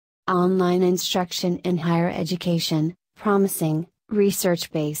online instruction in higher education, promising,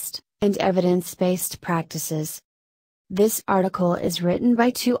 research-based, and evidence-based practices. This article is written by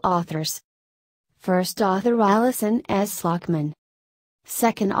two authors. First author Alison S. Lockman.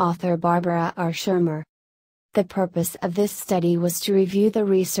 Second author Barbara R. Schirmer. The purpose of this study was to review the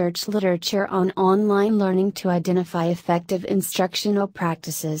research literature on online learning to identify effective instructional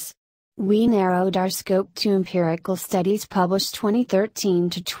practices. We narrowed our scope to empirical studies published 2013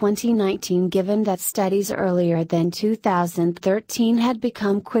 to 2019, given that studies earlier than 2013 had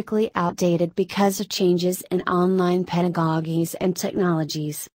become quickly outdated because of changes in online pedagogies and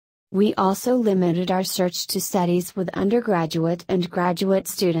technologies. We also limited our search to studies with undergraduate and graduate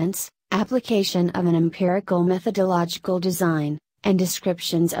students, application of an empirical methodological design, and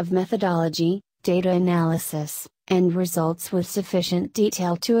descriptions of methodology, data analysis, and results with sufficient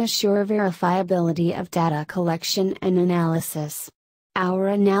detail to assure verifiability of data collection and analysis. Our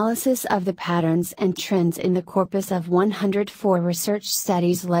analysis of the patterns and trends in the corpus of 104 research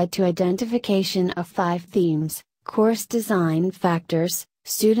studies led to identification of 5 themes: course design factors,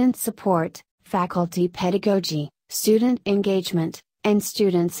 student support, faculty pedagogy, student engagement, and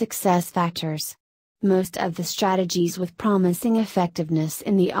student success factors. Most of the strategies with promising effectiveness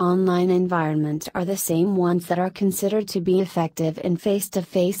in the online environment are the same ones that are considered to be effective in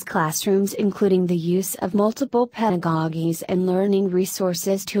face-to-face classrooms, including the use of multiple pedagogies and learning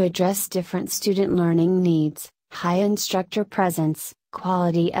resources to address different student learning needs, high instructor presence,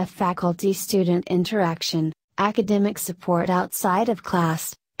 quality of faculty-student interaction, academic support outside of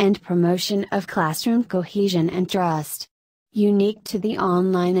class, and promotion of classroom cohesion and trust. Unique to the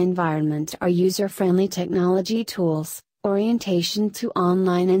online environment are user-friendly technology tools, orientation to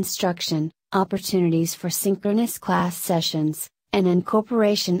online instruction, opportunities for synchronous class sessions, and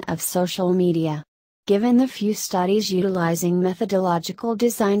incorporation of social media. Given the few studies utilizing methodological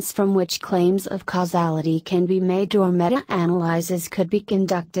designs from which claims of causality can be made or meta-analyses could be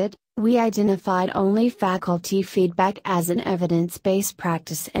conducted, we identified only faculty feedback as an evidence-based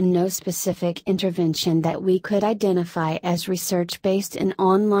practice and no specific intervention that we could identify as research-based in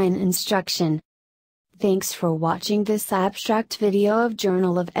online instruction. Thanks for watching this abstract video of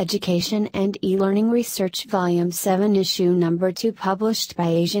Journal of Education and E-Learning Research Volume 7 Issue Number 2, published by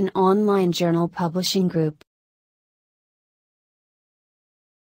Asian Online Journal Publishing Group.